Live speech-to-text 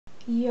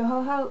Yo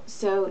ho ho!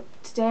 So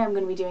today I'm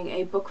going to be doing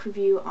a book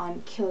review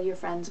on Kill Your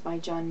Friends by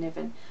John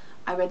Niven.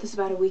 I read this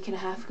about a week and a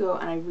half ago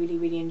and I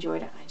really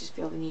enjoyed it. I just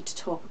feel the need to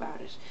talk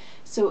about it.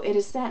 So it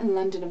is set in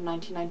London of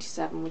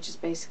 1997, which is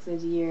basically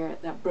the year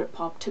that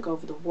Britpop took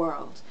over the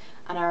world.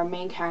 And our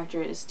main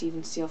character is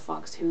Stephen Steele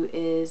Fox, who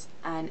is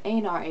an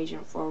A&R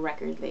agent for a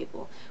record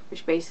label,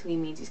 which basically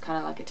means he's kind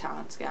of like a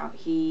talent scout.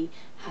 He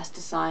has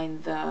to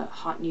sign the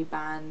hot new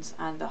bands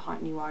and the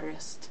hot new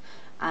artists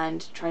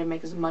and try to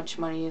make as much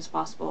money as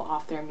possible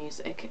off their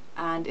music.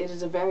 And it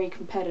is a very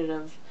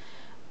competitive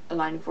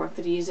line of work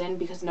that he is in,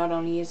 because not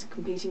only is he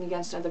competing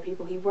against other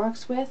people he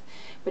works with,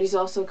 but he's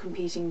also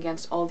competing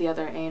against all the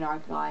other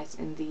A&R guys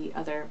in the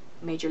other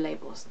major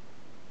labels.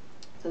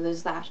 So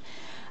there's that.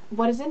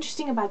 What is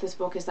interesting about this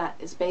book is that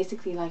it's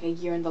basically like a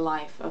year in the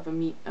life of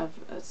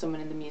someone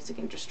in the music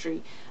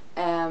industry.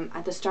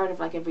 At the start of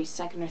like every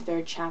second or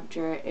third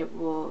chapter, it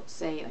will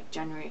say like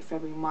January,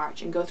 February,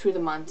 March, and go through the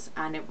months,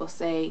 and it will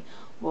say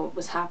what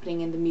was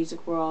happening in the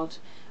music world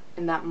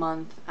in that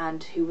month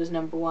and who was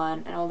number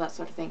one and all that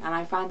sort of thing. And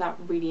I found that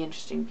really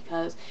interesting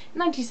because in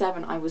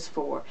 97 I was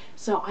 4,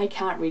 so I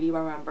can't really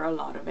remember a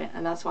lot of it,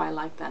 and that's why I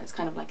like that. It's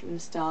kind of like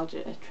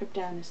a trip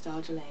down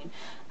nostalgia lane.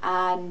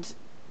 And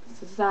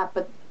so that,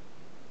 but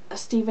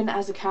Stephen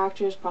as a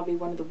character is probably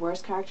one of the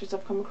worst characters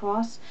I've come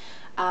across.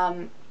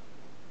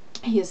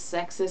 He is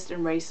sexist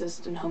and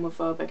racist and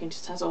homophobic and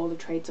just has all the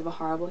traits of a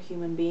horrible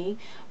human being,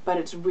 but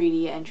it's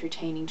really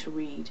entertaining to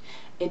read.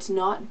 It's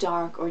not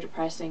dark or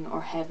depressing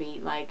or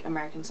heavy like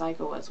American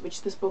Psycho was,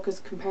 which this book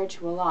is compared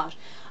to a lot.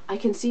 I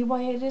can see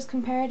why it is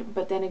compared,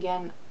 but then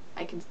again,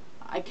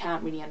 I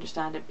can't really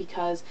understand it,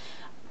 because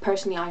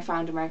personally I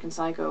found American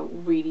Psycho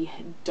really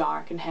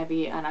dark and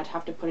heavy, and I'd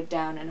have to put it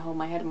down and hold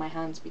my head in my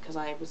hands because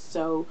I was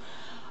so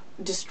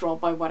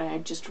distraught by what I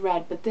had just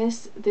read. But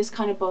this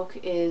kind of book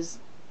is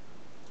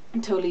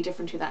totally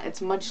different to that.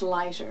 It's much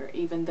lighter,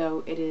 even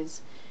though it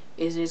is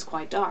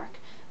quite dark,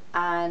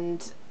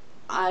 and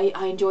I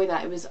enjoy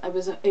that.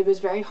 It was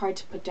very hard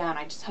to put down.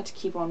 I just had to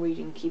keep on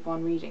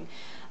reading,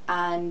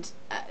 and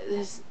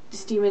this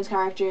Stephen's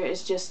character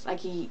is just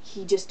like he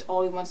just,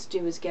 all he wants to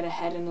do is get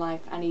ahead in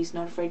life, and he's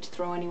not afraid to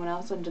throw anyone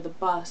else under the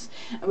bus,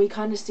 and we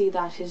kind of see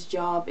that his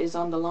job is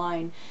on the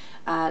line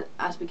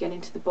as we get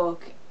into the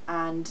book.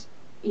 And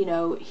you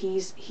know,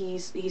 he's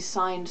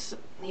signed,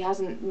 he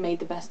hasn't made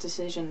the best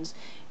decisions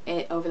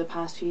over the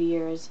past few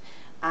years,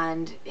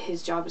 and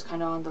his job is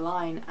kind of on the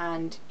line,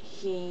 and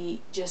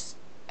he just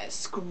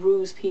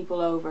screws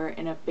people over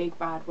in a big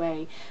bad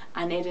way.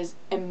 And it is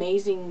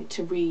amazing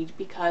to read,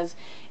 because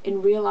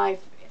in real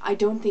life I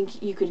don't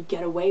think you could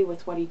get away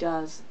with what he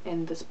does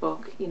in this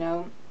book, you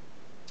know.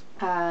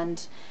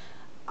 And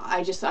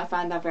I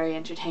found that very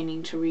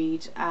entertaining to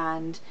read.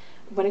 And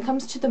when it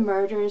comes to the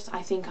murders,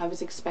 I think I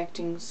was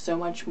expecting so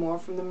much more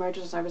from the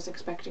murders. I was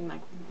expecting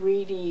like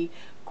really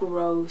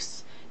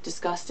gross,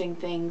 disgusting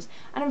things,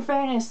 and in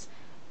fairness,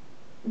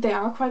 they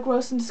are quite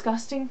gross and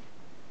disgusting,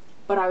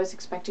 but I was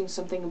expecting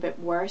something a bit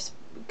worse,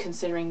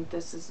 considering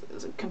this is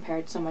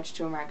compared so much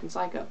to American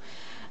Psycho.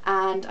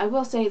 And I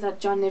will say that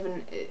John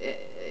Niven,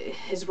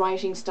 his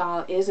writing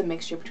style is a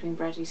mixture between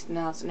Bret Easton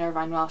Ellis and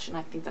Irvine Welsh, and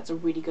I think that's a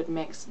really good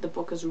mix. The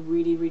book is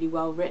really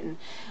well written,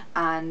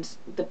 and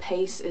the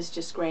pace is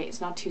just great. It's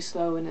not too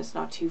slow and it's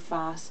not too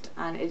fast,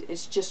 and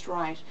it's just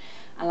right.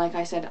 And like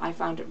I said, I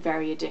found it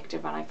very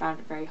addictive, and I found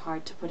it very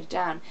hard to put it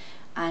down.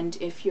 And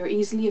if you're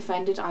easily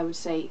offended, I would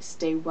say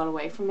stay well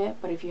away from it.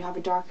 But if you have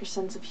a darker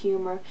sense of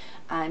humor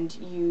and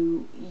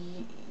you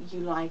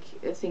like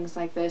things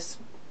like this,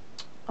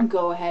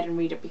 go ahead and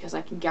read it, because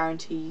I can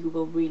guarantee you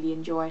will really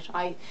enjoy it.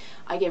 I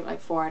gave it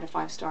like 4 out of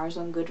 5 stars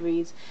on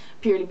Goodreads,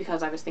 purely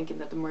because I was thinking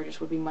that the murders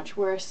would be much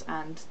worse,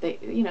 and they,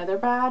 you know, they're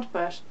bad,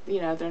 but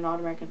you know, they're not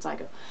American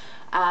Psycho.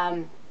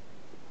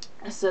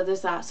 So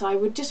there's that. So I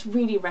would just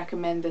really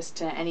recommend this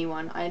to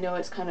anyone. I know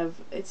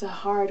it's a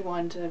hard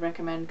one to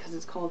recommend because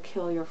it's called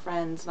Kill Your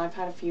Friends, and I've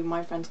had a few of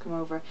my friends come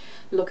over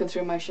looking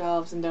through my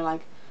shelves and they're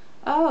like,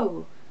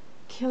 oh,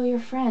 Kill Your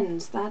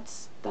Friends,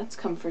 that's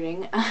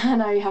comforting.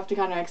 And I have to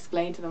kind of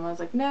explain to them, I was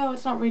like, no,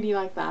 it's not really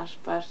like that,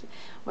 but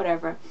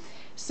whatever.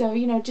 So,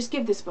 you know, just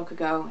give this book a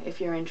go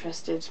if you're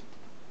interested.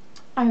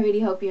 I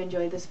really hope you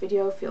enjoyed this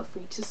video. Feel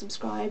free to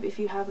subscribe if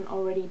you haven't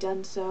already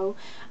done so,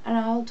 and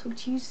I'll talk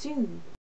to you soon.